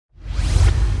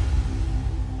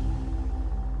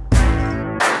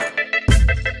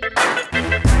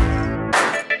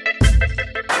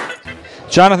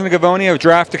Jonathan Gavoni of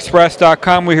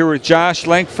DraftExpress.com. We're here with Josh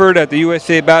Langford at the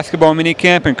USA Basketball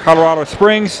Minicamp in Colorado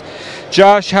Springs.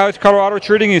 Josh, how is Colorado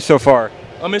treating you so far?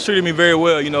 It's treating me very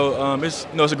well. It's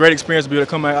a great experience to be able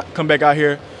to come back out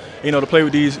here, to play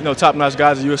with these top-notch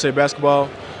guys at USA Basketball.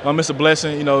 It's a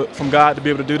blessing, from God to be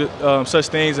able to do such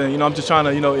things, and I'm just trying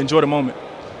to enjoy the moment.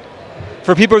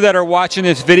 For people that are watching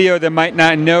this video that might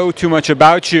not know too much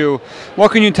about you,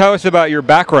 what can you tell us about your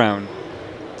background?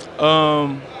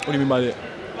 What do you mean by that?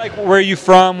 Like, where are you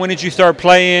from? When did you start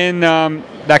playing?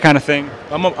 That kind of thing.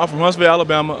 I'm from Huntsville,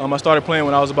 Alabama. I started playing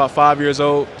when I was about 5 years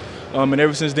old, and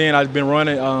ever since then I've been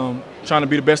running, trying to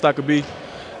be the best I could be,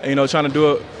 and trying to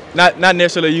do it. Not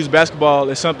necessarily use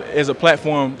basketball as a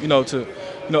platform, to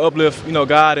uplift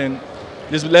God, and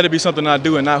just let it be something I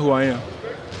do and not who I am.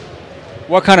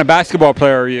 What kind of basketball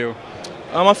player are you?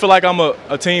 I feel like I'm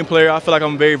a team player. I feel like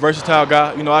I'm a very versatile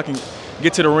guy. I can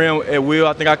get to the rim at will.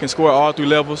 I think I can score at all three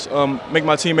levels, make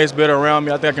my teammates better around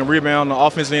me. I think I can rebound on the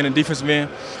offensive end and defensive end.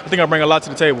 I think I bring a lot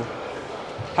to the table.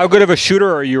 How good of a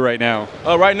shooter are you right now?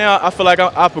 Right now, I feel like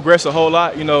I progressed a whole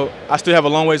lot. I still have a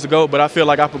long ways to go, but I feel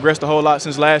like I progressed a whole lot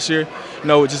since last year.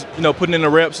 Just putting in the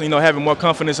reps, and having more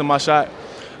confidence in my shot.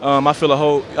 I feel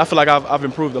like I've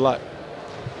improved a lot.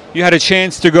 You had a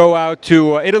chance to go out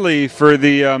to Italy for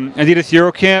the Adidas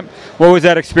Euro Camp. What was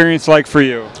that experience like for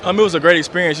you? It was a great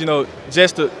experience.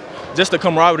 Just the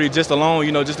camaraderie, just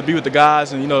alone. Just to be with the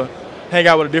guys and hang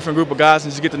out with a different group of guys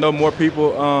and just get to know more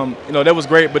people. That was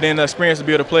great. But then the experience to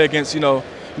be able to play against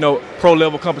pro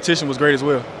level competition was great as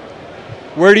well.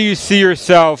 Where do you see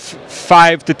yourself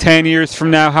 5 to 10 years from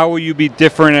now? How will you be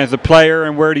different as a player,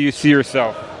 and where do you see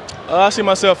yourself? I see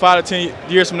myself 5 to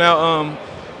 10 years from now.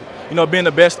 Being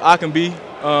the best I can be,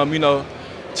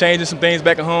 changing some things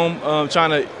back at home, trying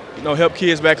to, help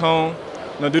kids back home,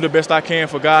 do the best I can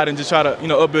for God and just try to,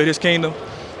 upbuild His kingdom.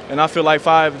 And I feel like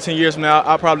 5 to 10 years from now,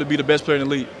 I'll probably be the best player in the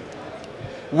league.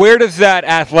 Where does that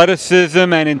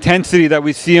athleticism and intensity that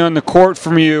we see on the court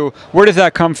from you, where does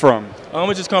that come from?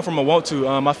 It just come from a want to.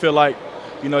 I feel like,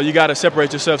 you got to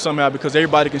separate yourself somehow because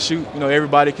everybody can shoot.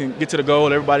 Everybody can get to the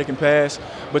goal. Everybody can pass.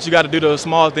 But you got to do those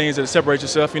small things that separate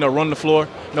yourself. Run the floor.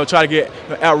 Try to get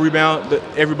out rebound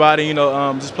everybody.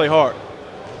 Just play hard.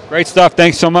 Great stuff.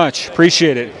 Thanks so much.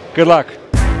 Appreciate it. Good luck.